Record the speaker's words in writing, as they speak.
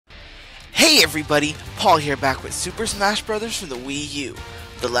Hey everybody, Paul here back with Super Smash Bros. For the Wii U.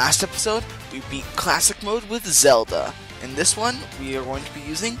 The last episode, we beat Classic Mode with Zelda. In this one, we are going to be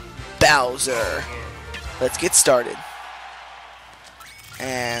using Bowser. Let's get started.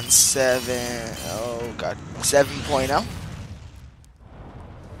 And 7.0.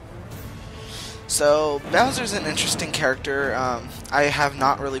 So, Bowser's an interesting character. I have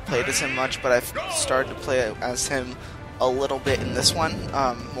not really played as him much, but I've started to play as him a little bit in this one,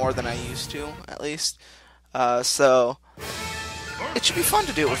 more than I used to, at least. So, it should be fun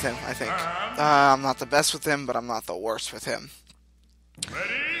to do it with him, I think. I'm not the best with him, but I'm not the worst with him.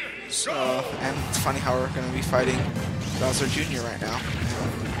 So, and it's funny how we're going to be fighting Bowser Jr. right now.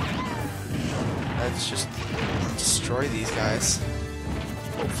 Let's just destroy these guys.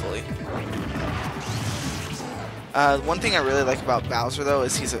 Hopefully. One thing I really like about Bowser, though,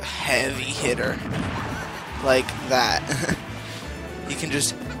 is he's a heavy hitter. Like that. You can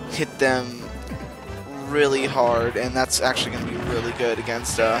just hit them really hard, and that's actually going to be really good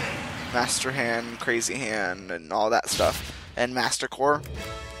against Master Hand, Crazy Hand, and all that stuff. And Master Core,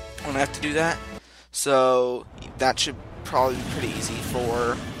 when I have to do that. So that should probably be pretty easy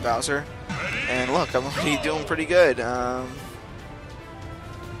for Bowser. And look, I'm already doing pretty good. You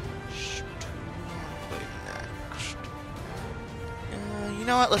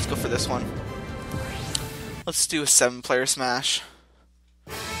know what? Let's go for this one. Let's do a 7-player Smash.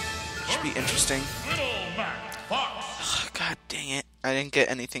 Should be interesting. Oh, God dang it. I didn't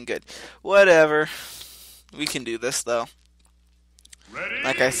get anything good. Whatever. We can do this, though.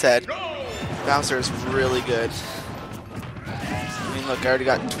 Like I said, Bowser is really good. I mean, look, I already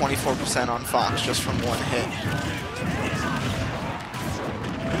got 24% on Fox just from one hit.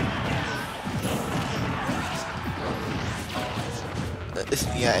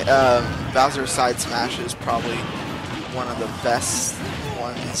 Yeah, Bowser's side smash is probably one of the best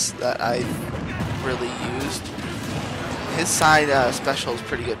ones that I've really used. His side special is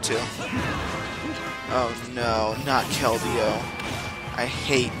pretty good too. Oh no, not Keldeo. I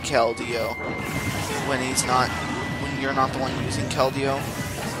hate Keldeo. When you're not the one using Keldeo,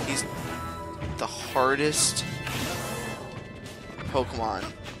 he's the hardest Pokemon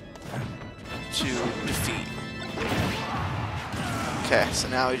to defeat. Okay, so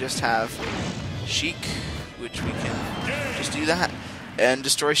now we just have Sheik, which we can just do that and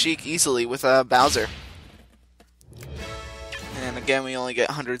destroy Sheik easily with Bowser. And again, we only get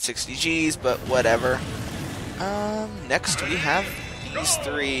 160 Gs, but whatever. Next we have these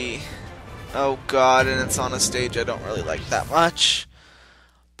three. Oh god, and it's on a stage I don't really like that much.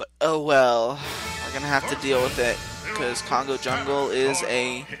 But oh well, we're gonna have to deal with it because Congo Jungle is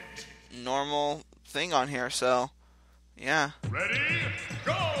a normal thing on here, so yeah. Ready,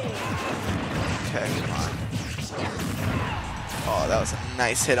 go! Okay, come on. Oh, that was a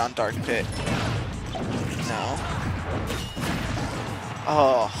nice hit on Dark Pit. No.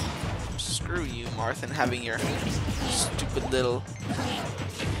 Oh, screw you, Marthin, having your stupid little thing.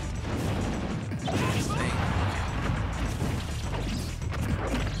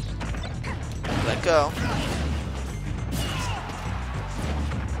 Let go.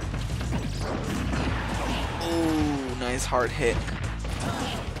 Ooh, nice hard hit.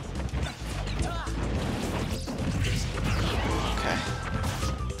 Okay.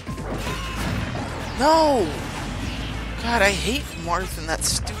 No! God, I hate Marthin, that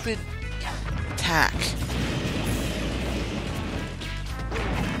stupid attack.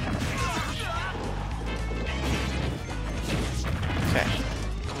 Okay.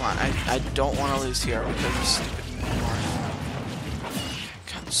 Come on, I don't want to lose here because of stupid Marthin.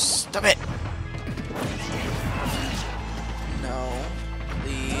 God, stop it! No.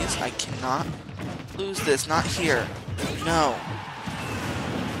 Please, I cannot lose this. Not here. No.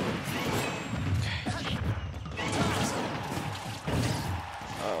 Okay.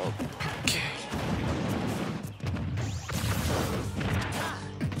 Oh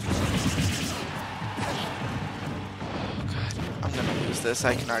god, I'm gonna lose this,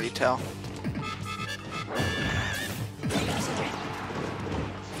 I can already tell.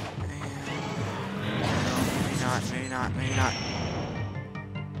 Maybe not.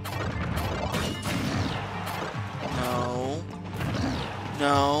 No.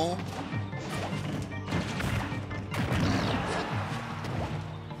 No.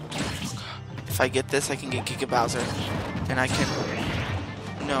 If I get this, I can get Giga Bowser. And I can...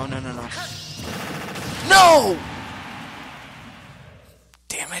 No. No!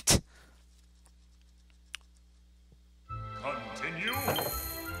 Damn it. Continue.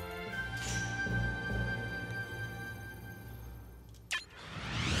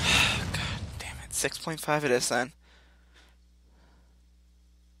 God damn it. 6.5 it is then.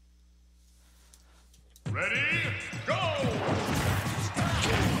 Ready, go!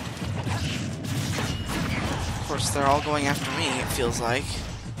 Of course, they're all going after me, it feels like.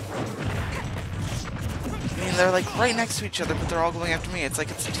 I mean, they're like right next to each other, but they're all going after me. It's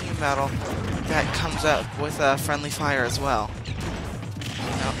like it's a team battle that comes up with friendly fire as well.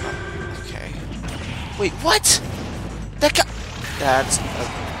 Oh, okay. Wait, what? That guy... That's a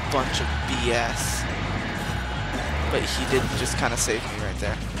bunch of BS. But he did just kind of save me right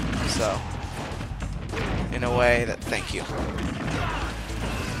there. So, in a way, that thank you.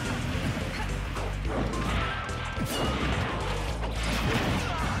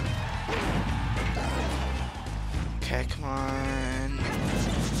 Okay, come on.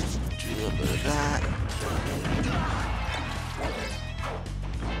 Do a little bit of that.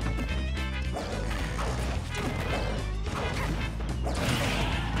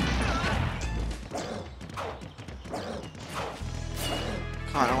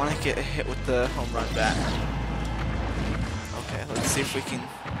 Come on, I want to get a hit with the home run bat. Okay, let's see if we can...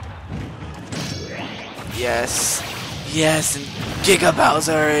 Yes! Yes, and Giga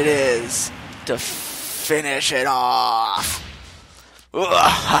Bowser it is! To finish it off!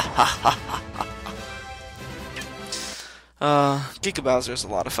 Giga Bowser is a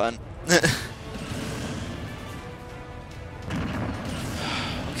lot of fun.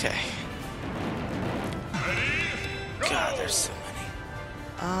 Okay. God, there's so many.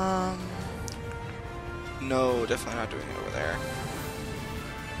 No, definitely not doing it over there.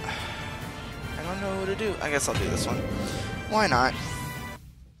 I don't know what to do. I guess I'll do this one. Why not?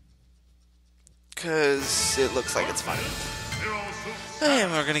 Because it looks like it's funny.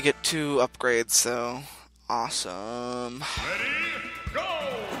 And we're gonna get 2 upgrades, so awesome. Ready, go!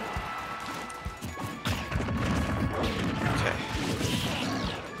 Okay.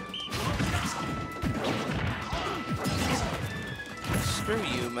 Screw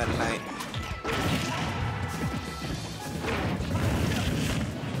you, Meta Knight.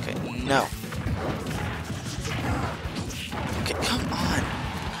 Okay, no. Okay, come on.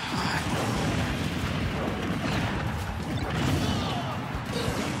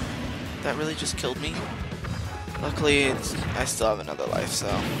 That really just killed me. Luckily, I still have another life, so.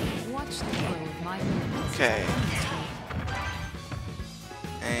 Okay.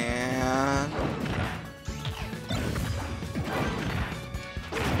 And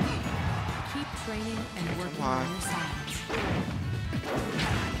keep training and working on. on your science.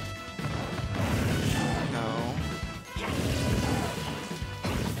 No.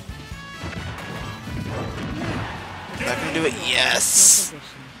 Is that gonna do it? Yes!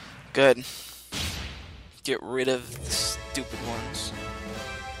 Good. Get rid of the stupid ones.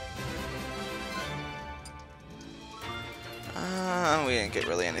 We didn't get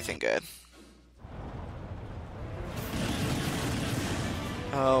really anything good.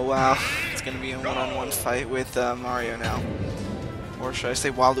 Oh wow, it's gonna be a one-on-one fight with Mario now. Or should I say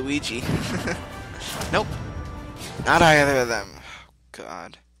Waluigi? Nope. Not either of them.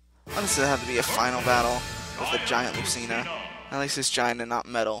 God. Why does it have to be a final battle with a giant Lucina? At least it's giant and not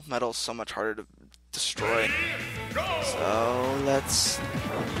metal. Metal's so much harder to destroy. So let's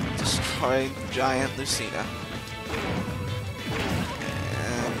destroy giant Lucina.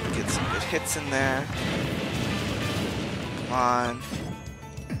 And get some good hits in there. Come on.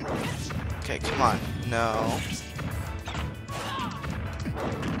 Okay, come on. No.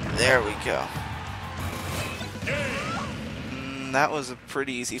 There we go. That was a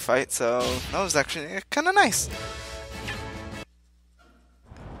pretty easy fight, so that was actually kind of nice.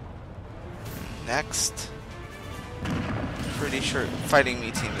 Next. Pretty sure Fighting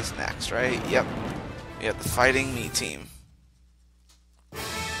Me team is next, right? Yep. Yep, the Fighting Me team.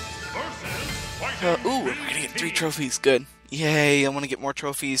 Ooh, we're gonna get 3 trophies. Good. Yay, I want to get more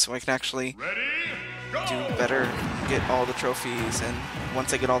trophies so I can actually do better and get all the trophies. And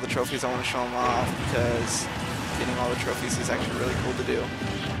once I get all the trophies, I want to show them off because getting all the trophies is actually really cool to do.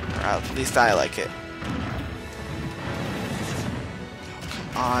 Or at least I like it. Oh,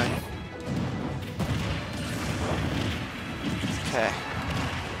 come on. Okay.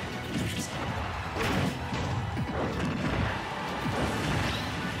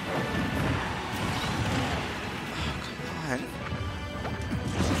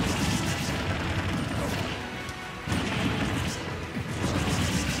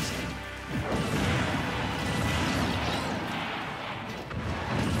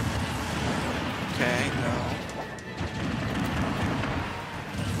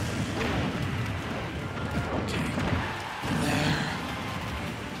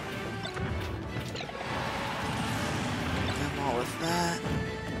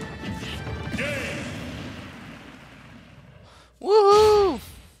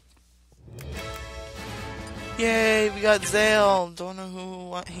 we got Zale. Don't know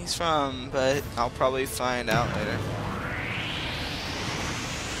what he's from, but I'll probably find out later.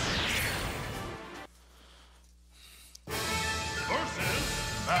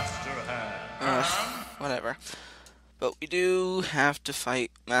 Versus Master Hand. Whatever. But we do have to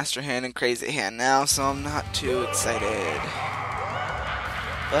fight Master Hand and Crazy Hand now, so I'm not too excited.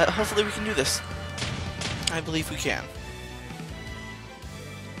 But hopefully we can do this. I believe we can.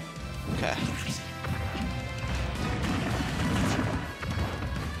 Okay.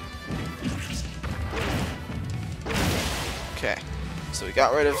 Okay. So we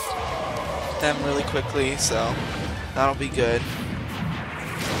got rid of them really quickly, so that'll be good.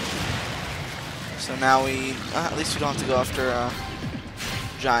 So now we, at least we don't have to go after a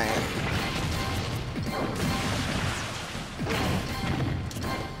giant.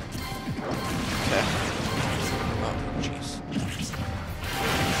 Okay. Oh, jeez.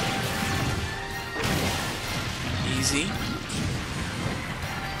 Easy.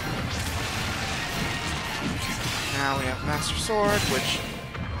 Now we have Master Sword, which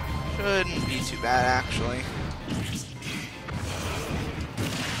shouldn't be too bad, actually.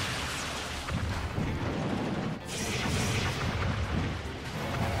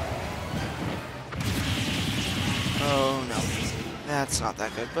 Oh no, that's not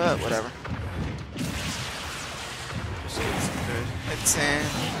that good, but whatever. Just get some good hits in.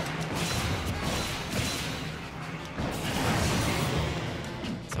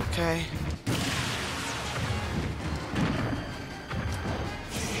 It's okay.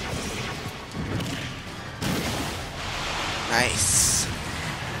 Nice.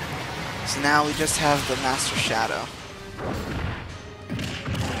 So now we just have the Master Shadow,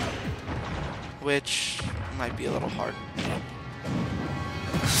 which might be a little hard.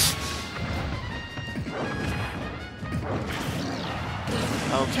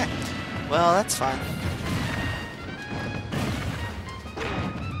 Okay. Well, that's fine.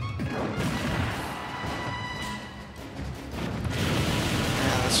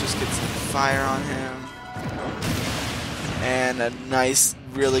 Yeah, let's just get some fire on him. And a nice,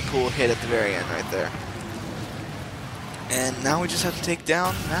 really cool hit at the very end right there. And now we just have to take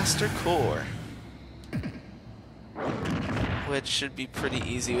down Master Core, which should be pretty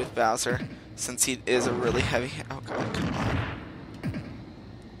easy with Bowser, since he is a really heavy. Oh god, come on!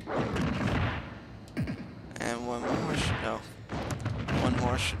 And one more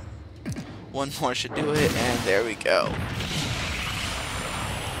should do it, and there we go.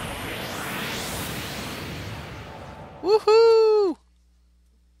 Woohoo!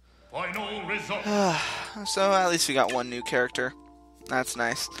 Final result. So at least we got one new character. That's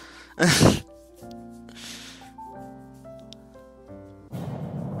nice.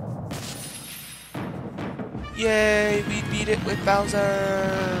 Yay, we beat it with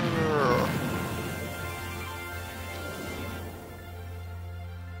Bowser!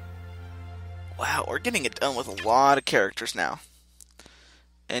 Wow, we're getting it done with a lot of characters now.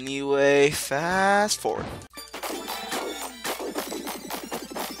 Anyway, fast forward.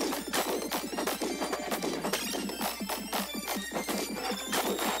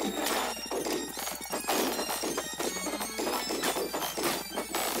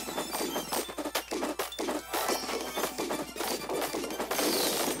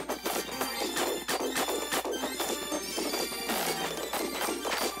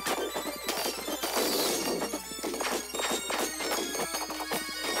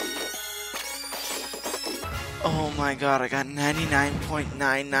 Oh my god, I got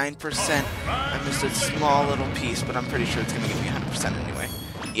 99.99%. I missed a small little piece, but I'm pretty sure it's gonna give me 100% anyway.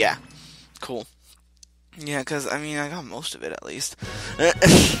 Yeah. Cool. Yeah, because, I mean, I got most of it at least.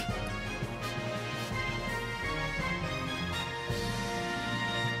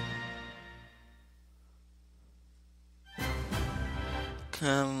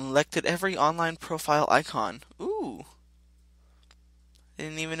 Collected every online profile icon. Ooh.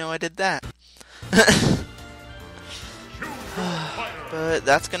 Didn't even know I did that. But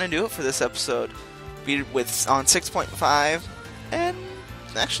that's gonna do it for this episode. Beat it on 6.5, and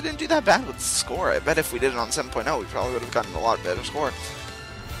actually didn't do that bad with the score. I bet if we did it on 7.0, we probably would have gotten a lot better score.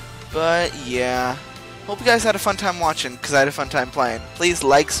 But yeah, hope you guys had a fun time watching, because I had a fun time playing. Please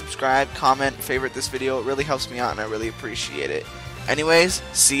like, subscribe, comment, favorite this video. It really helps me out, and I really appreciate it. Anyways,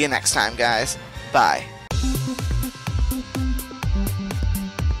 see you next time, guys. Bye.